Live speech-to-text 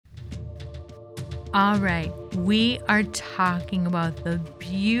All right, we are talking about the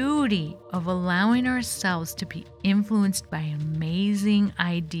beauty of allowing ourselves to be influenced by amazing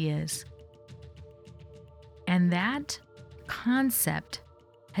ideas. And that concept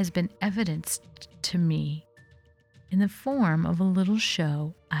has been evidenced to me in the form of a little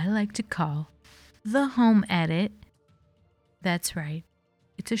show I like to call The Home Edit. That's right,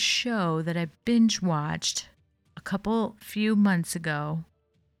 it's a show that I binge watched a few months ago.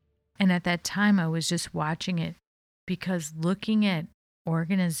 And at that time, I was just watching it because looking at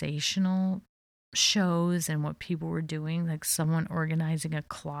organizational shows and what people were doing, like someone organizing a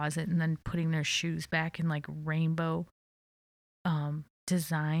closet and then putting their shoes back in like rainbow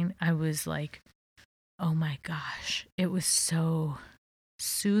design, I was like, oh my gosh, it was so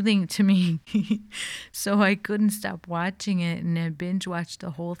soothing to me. So I couldn't stop watching it and I binge watched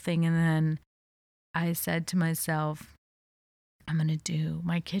the whole thing. And then I said to myself, I'm going to do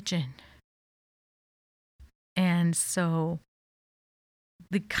my kitchen. And so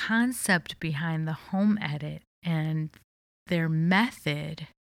the concept behind the home edit and their method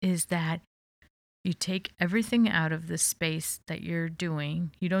is that you take everything out of the space that you're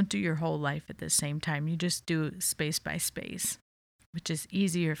doing. You don't do your whole life at the same time. You just do space by space, which is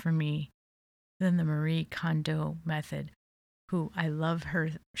easier for me than the Marie Kondo method, who I love her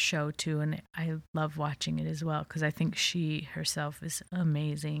show too. And I love watching it as well because I think she herself is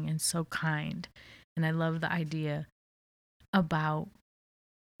amazing and so kind. And I love the idea about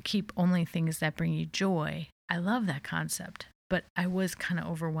keep only things that bring you joy. I love that concept, but I was kind of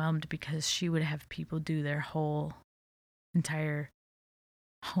overwhelmed because she would have people do their whole entire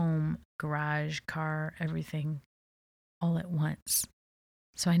home, garage, car, everything all at once.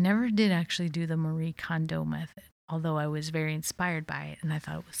 So I never did actually do the Marie Kondo method, although I was very inspired by it and I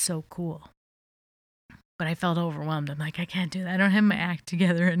thought it was so cool. But I felt overwhelmed. I'm like, I can't do that. I don't have my act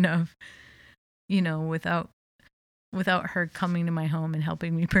together enough, without her coming to my home and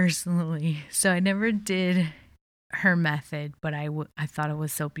helping me personally. So I never did her method, but I thought it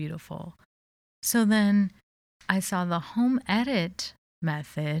was so beautiful. So then I saw the home edit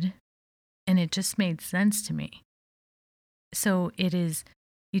method and it just made sense to me. So it is,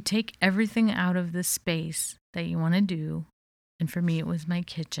 you take everything out of the space that you want to do. And for me, it was my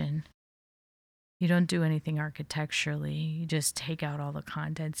kitchen. You don't do anything architecturally. You just take out all the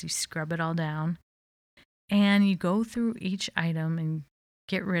contents, you scrub it all down. And you go through each item and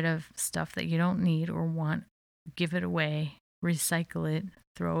get rid of stuff that you don't need or want, give it away, recycle it,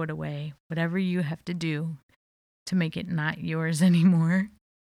 throw it away, whatever you have to do to make it not yours anymore.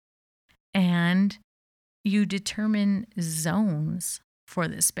 And you determine zones for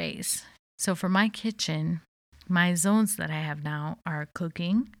the space. So for my kitchen, my zones that I have now are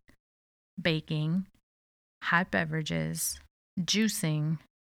cooking, baking, hot beverages, juicing,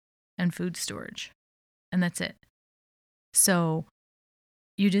 and food storage. And that's it. So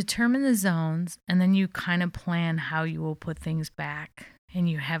you determine the zones and then you kind of plan how you will put things back. And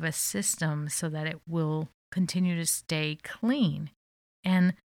you have a system so that it will continue to stay clean.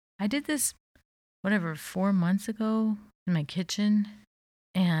 And I did this, 4 months ago in my kitchen.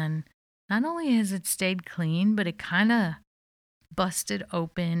 And not only has it stayed clean, but it kind of busted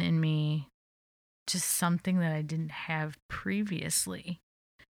open in me just something that I didn't have previously,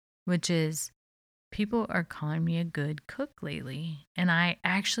 which is people are calling me a good cook lately. And I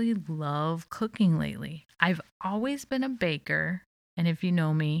actually love cooking lately. I've always been a baker. And if you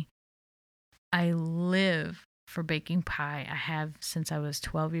know me, I live for baking pie. I have since I was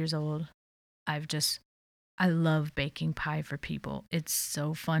 12 years old. I love baking pie for people. It's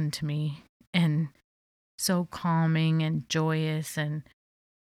so fun to me and so calming and joyous and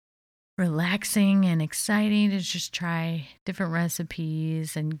relaxing and exciting to just try different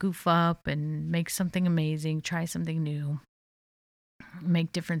recipes and goof up and make something amazing, try something new,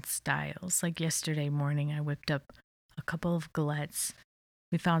 make different styles. Like yesterday morning, I whipped up a couple of galettes.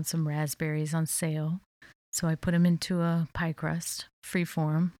 We found some raspberries on sale, so I put them into a pie crust,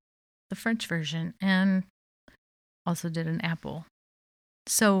 freeform, the French version, and also did an apple.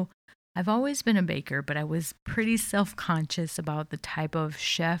 So I've always been a baker, but I was pretty self-conscious about the type of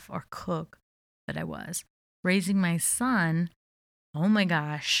chef or cook that I was. Raising my son, oh my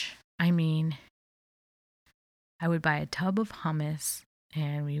gosh, I mean, I would buy a tub of hummus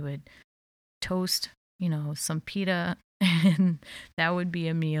and we would toast, some pita, and that would be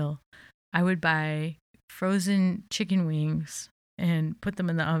a meal. I would buy frozen chicken wings and put them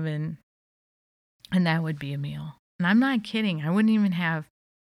in the oven, and that would be a meal. And I'm not kidding. I wouldn't even have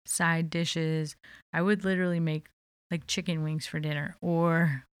side dishes. I would literally make like chicken wings for dinner.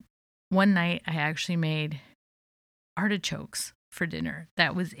 Or one night I actually made artichokes for dinner.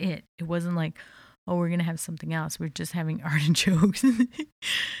 That was it. It wasn't like, oh, we're going to have something else. We're just having artichokes.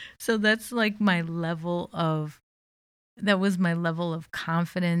 So that's like that was my level of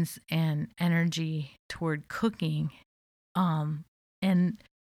confidence and energy toward cooking. And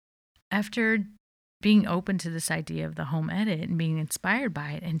after being open to this idea of the home edit and being inspired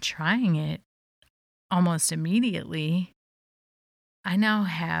by it and trying it almost immediately, I now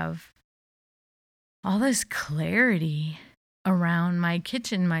have all this clarity around my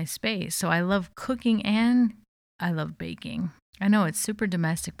kitchen, my space. So I love cooking and I love baking. I know it's super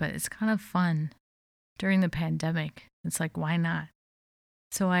domestic, but it's kind of fun during the pandemic. It's like, why not?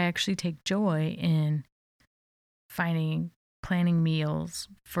 So I actually take joy in planning meals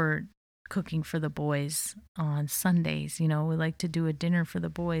for cooking for the boys on Sundays. We like to do a dinner for the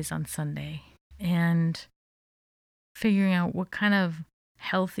boys on Sunday and figuring out what kind of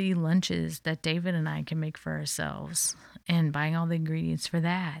healthy lunches that David and I can make for ourselves and buying all the ingredients for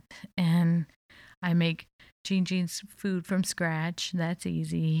that. And I make Jean's food from scratch. That's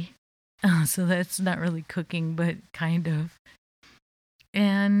easy. So that's not really cooking, but kind of.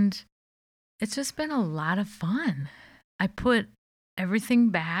 And it's just been a lot of fun. I put everything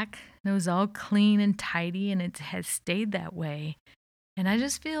back. It was all clean and tidy, and it has stayed that way. And I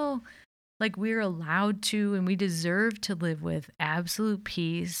just feel like we're allowed to and we deserve to live with absolute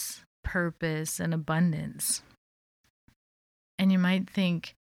peace, purpose, and abundance. And you might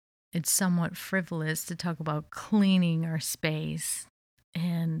think it's somewhat frivolous to talk about cleaning our space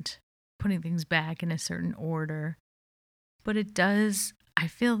and putting things back in a certain order. But it does, I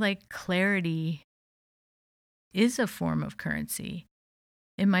feel like clarity is a form of currency.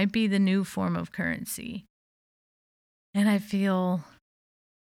 It might be the new form of currency. And I feel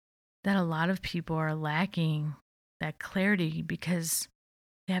that a lot of people are lacking that clarity because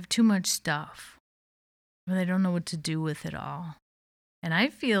they have too much stuff or they don't know what to do with it all. And I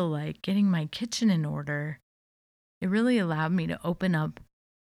feel like getting my kitchen in order, it really allowed me to open up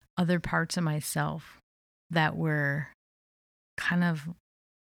other parts of myself that were kind of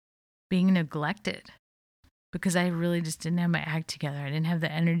being neglected because I really just didn't have my act together. I didn't have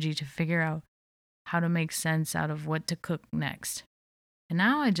the energy to figure out how to make sense out of what to cook next. And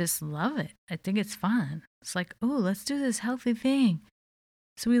now I just love it. I think it's fun. It's like, oh, let's do this healthy thing.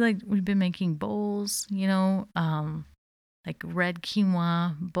 So we've been making bowls, like red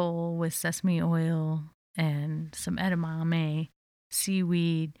quinoa bowl with sesame oil and some edamame,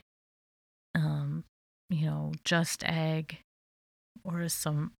 seaweed, just egg or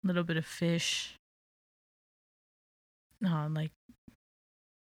some little bit of fish, like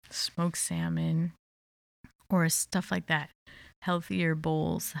smoked salmon or stuff like that. Healthier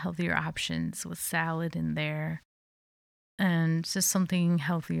bowls, healthier options with salad in there. And just something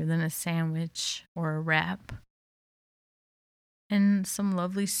healthier than a sandwich or a wrap. And some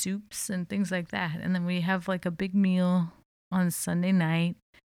lovely soups and things like that. And then we have like a big meal on Sunday night.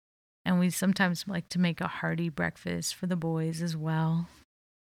 And we sometimes like to make a hearty breakfast for the boys as well.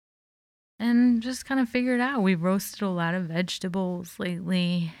 And just kind of figure it out. We've roasted a lot of vegetables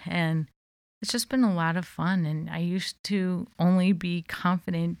lately. And it's just been a lot of fun. And I used to only be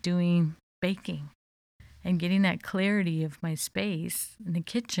confident doing baking and getting that clarity of my space in the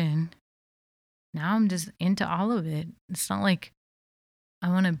kitchen. Now I'm just into all of it. It's not like I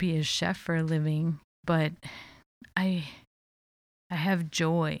want to be a chef for a living, but I have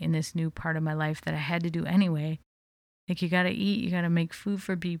joy in this new part of my life that I had to do anyway. Like, you got to eat, you got to make food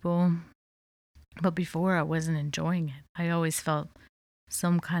for people. But before, I wasn't enjoying it. I always felt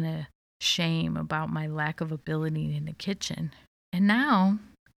some kind of shame about my lack of ability in the kitchen. And now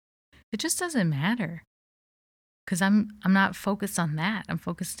it just doesn't matter. Because I'm not focused on that. I'm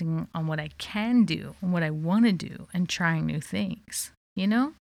focusing on what I can do and what I want to do and trying new things,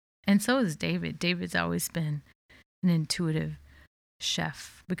 And so is David. David's always been an intuitive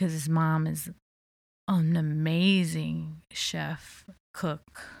chef because his mom is an amazing chef,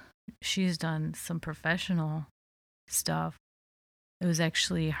 cook. She's done some professional stuff. It was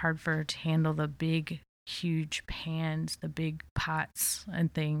actually hard for her to handle the big, huge pans, the big pots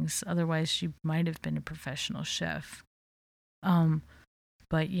and things. Otherwise, she might have been a professional chef.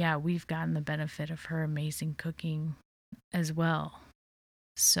 But yeah, we've gotten the benefit of her amazing cooking as well.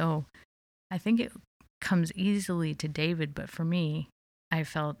 So I think it comes easily to David, but for me, I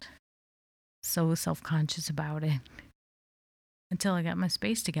felt so self-conscious about it until I got my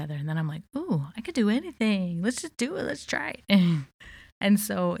space together. And then I'm like, ooh, I could do anything. Let's just do it. Let's try it. And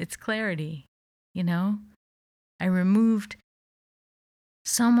so it's clarity, I removed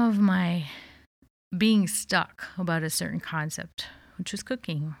some of my being stuck about a certain concept, which was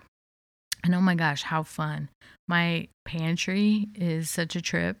cooking. And oh my gosh, how fun. My pantry is such a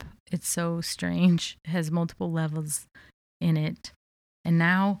trip. It's so strange. It has multiple levels in it. And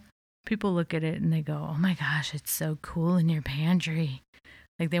now people look at it and they go, oh my gosh, it's so cool in your pantry.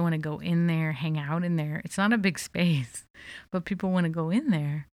 Like they want to go in there, hang out in there. It's not a big space, but people want to go in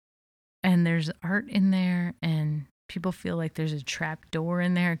there. And there's art in there, and people feel like there's a trap door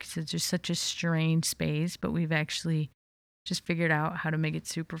in there because it's just such a strange space. But we've actually just figured out how to make it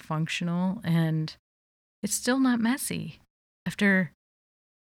super functional, and it's still not messy after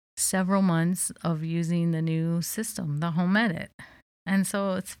several months of using the new system, the Home Edit. And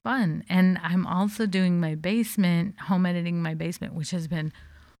so it's fun. And I'm also doing my basement, home editing my basement, which has been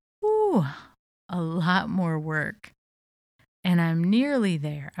a lot more work. And I'm nearly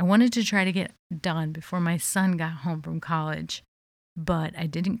there. I wanted to try to get done before my son got home from college, but I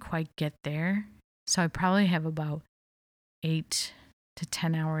didn't quite get there. So I probably have about 8 to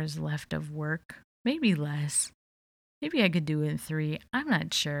 10 hours left of work, maybe less. Maybe I could do it in 3. I'm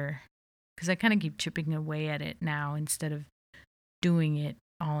not sure, because I kind of keep chipping away at it now instead of doing it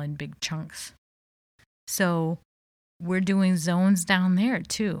all in big chunks. So we're doing zones down there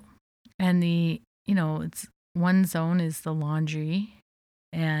too. And it's one zone is the laundry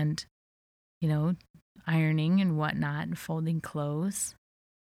and, ironing and whatnot and folding clothes.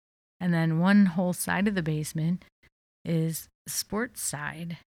 And then one whole side of the basement is the sports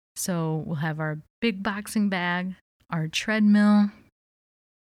side. So we'll have our big boxing bag, our treadmill,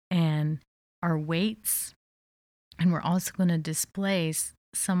 and our weights. And we're also going to display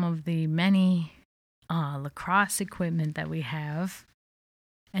some of the many lacrosse equipment that we have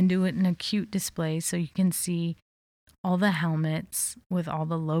and do it in a cute display so you can see all the helmets with all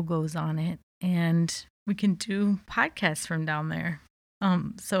the logos on it. And we can do podcasts from down there.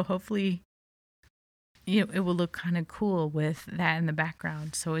 So hopefully, it will look kind of cool with that in the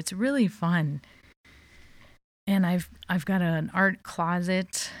background. So it's really fun. And I've got an art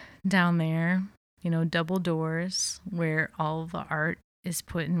closet down there, double doors where all the art is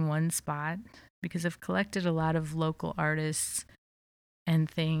put in one spot, because I've collected a lot of local artists and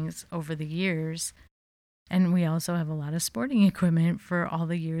things over the years. And we also have a lot of sporting equipment for all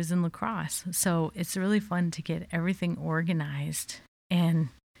the years in lacrosse. So it's really fun to get everything organized. And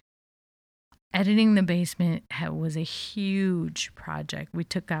editing the basement was a huge project. We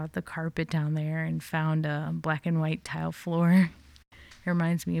took out the carpet down there and found a black and white tile floor. It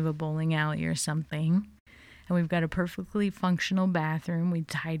reminds me of a bowling alley or something. And we've got a perfectly functional bathroom. We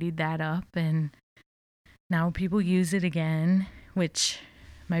tidied that up, and now people use it again, which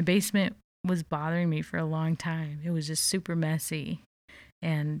my basement was bothering me for a long time. It was just super messy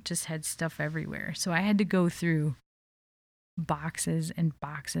and just had stuff everywhere. So I had to go through boxes and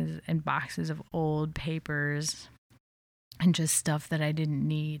boxes and boxes of old papers and just stuff that I didn't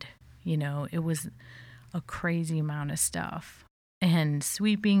need. It was a crazy amount of stuff. And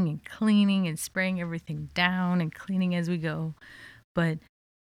sweeping and cleaning and spraying everything down and cleaning as we go. But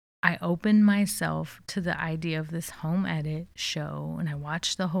I opened myself to the idea of this home edit show, and I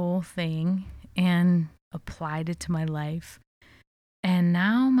watched the whole thing and applied it to my life. And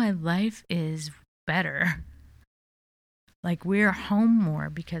now my life is better. Like, we're home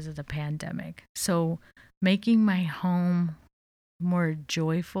more because of the pandemic. So making my home more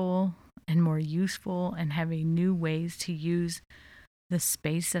joyful and more useful and having new ways to use the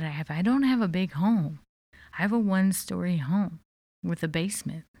space that I have. I don't have a big home. I have a 1-story home with a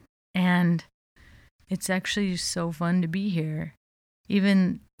basement. And it's actually so fun to be here.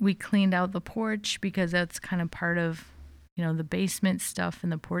 Even we cleaned out the porch because that's kind of part of, the basement stuff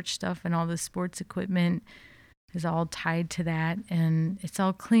and the porch stuff, and all the sports equipment is all tied to that. And it's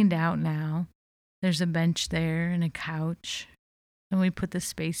all cleaned out now. There's a bench there and a couch. And we put the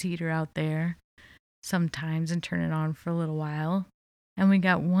space heater out there sometimes and turn it on for a little while. And we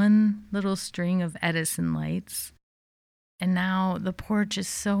got one little string of Edison lights. And now the porch is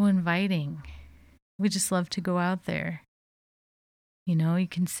so inviting. We just love to go out there. You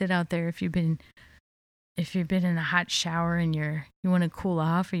can sit out there if you've been in a hot shower and you want to cool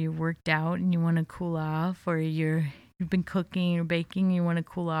off, or you worked out and you want to cool off, or you've been cooking or baking, you want to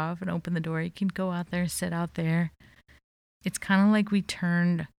cool off and open the door. You can go out there, sit out there. It's kind of like we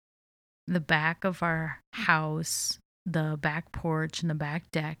turned the back of our house, the back porch and the back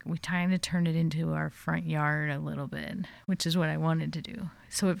deck, we kind of turned it into our front yard a little bit, which is what I wanted to do.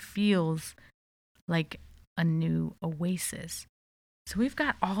 So it feels like a new oasis. So we've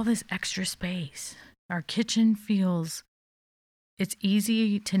got all this extra space. Our kitchen it's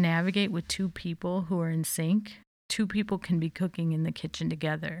easy to navigate with 2 people who are in sync. 2 people can be cooking in the kitchen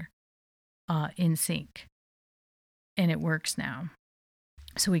together, in sync. And it works now.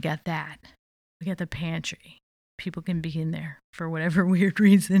 So we got that. We got the pantry. people can be in there for whatever weird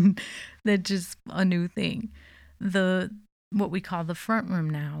reason. That's just a new thing. What we call the front room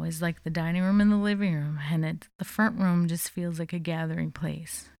now is like the dining room and the living room, and the front room just feels like a gathering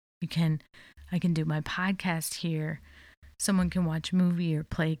place. I can do my podcast here. Someone can watch a movie or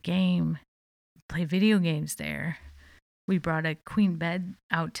play a game, play video games there. We brought a queen bed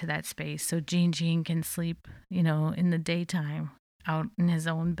out to that space so Gene can sleep, in the daytime out in his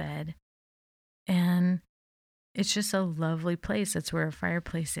own bed. And it's just a lovely place. That's where a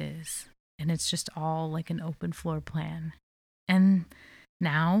fireplace is. And it's just all like an open floor plan. And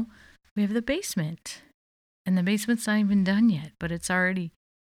now we have the basement. And the basement's not even done yet, but it's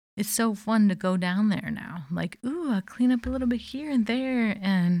so fun to go down there now. Like, ooh, I'll clean up a little bit here and there.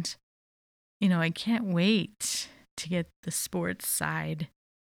 And, I can't wait to get the sports side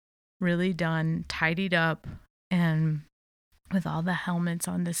really done, tidied up, and with all the helmets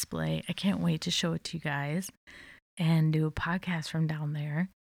on display. I can't wait to show it to you guys and do a podcast from down there.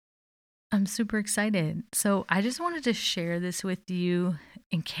 I'm super excited. So I just wanted to share this with you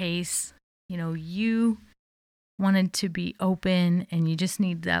in case, you wanted to be open and you just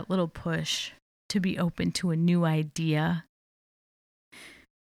need that little push to be open to a new idea.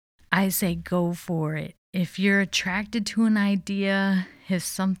 I say go for it. If you're attracted to an idea, if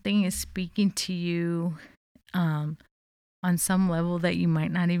something is speaking to you on some level that you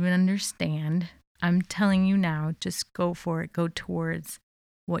might not even understand, I'm telling you now, just go for it. Go towards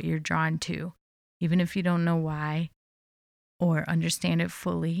what you're drawn to. Even if you don't know why or understand it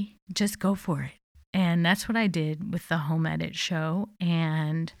fully, just go for it. And that's what I did with the home edit show.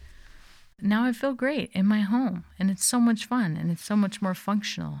 And now I feel great in my home. And it's so much fun. And it's so much more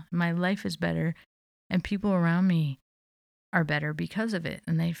functional. My life is better. And people around me are better because of it.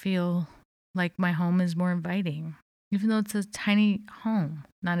 And they feel like my home is more inviting. Even though it's a tiny home.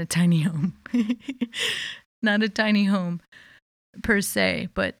 Not a tiny home. Not a tiny home per se.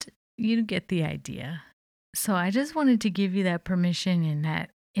 But you get the idea. So I just wanted to give you that permission and that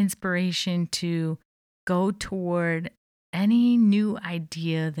inspiration to go toward any new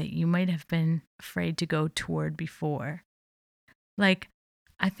idea that you might have been afraid to go toward before. Like,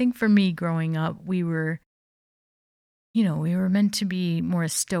 I think for me growing up, we were meant to be more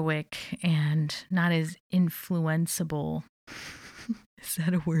stoic and not as influenceable. Is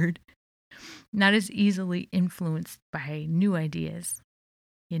that a word? Not as easily influenced by new ideas,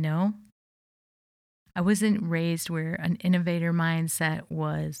 I wasn't raised where an innovator mindset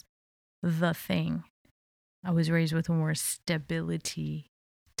was the thing. I was raised with a more stability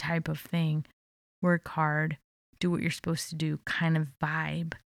type of thing. Work hard, do what you're supposed to do kind of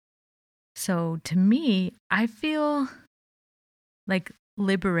vibe. So to me, I feel like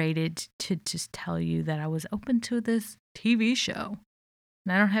liberated to just tell you that I was open to this TV show.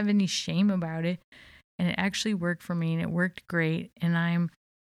 And I don't have any shame about it. And it actually worked for me and it worked great. And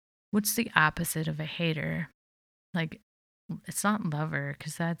what's the opposite of a hater? Like, it's not lover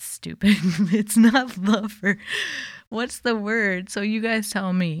because that's stupid. It's not lover. What's the word? So you guys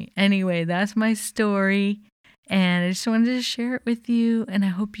tell me. Anyway, that's my story. And I just wanted to share it with you. And I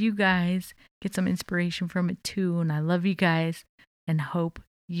hope you guys get some inspiration from it too. And I love you guys and hope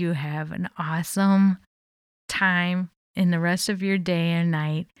you have an awesome time in the rest of your day and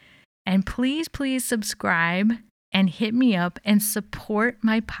night. And please subscribe and hit me up and support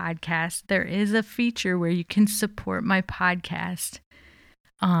my podcast. There is a feature where you can support my podcast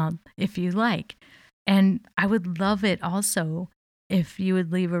if you like. And I would love it also if you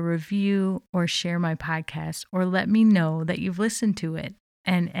would leave a review or share my podcast or let me know that you've listened to it.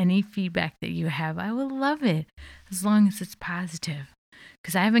 And any feedback that you have, I would love it as long as it's positive.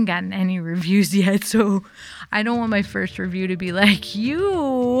 Because I haven't gotten any reviews yet, so I don't want my first review to be like,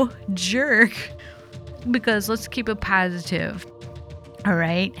 you jerk. Because let's keep it positive. All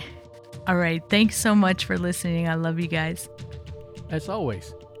right. Thanks so much for listening. I love you guys. As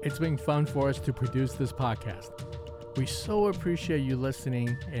always, it's been fun for us to produce this podcast. We so appreciate you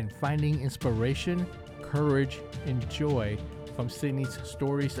listening and finding inspiration, courage, and joy from Sydney's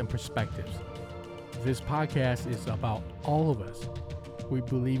stories and perspectives. This podcast is about all of us. We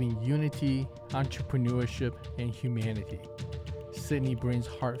believe in unity, entrepreneurship, and humanity. Sydney brings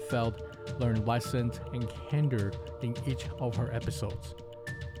heartfelt, learned lessons and candor in each of her episodes.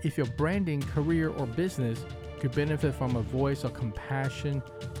 If your branding, career, or business could benefit from a voice of compassion,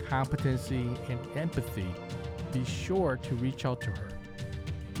 competency, and empathy, be sure to reach out to her.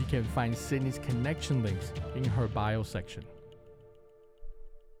 You can find Sydney's connection links in her bio section.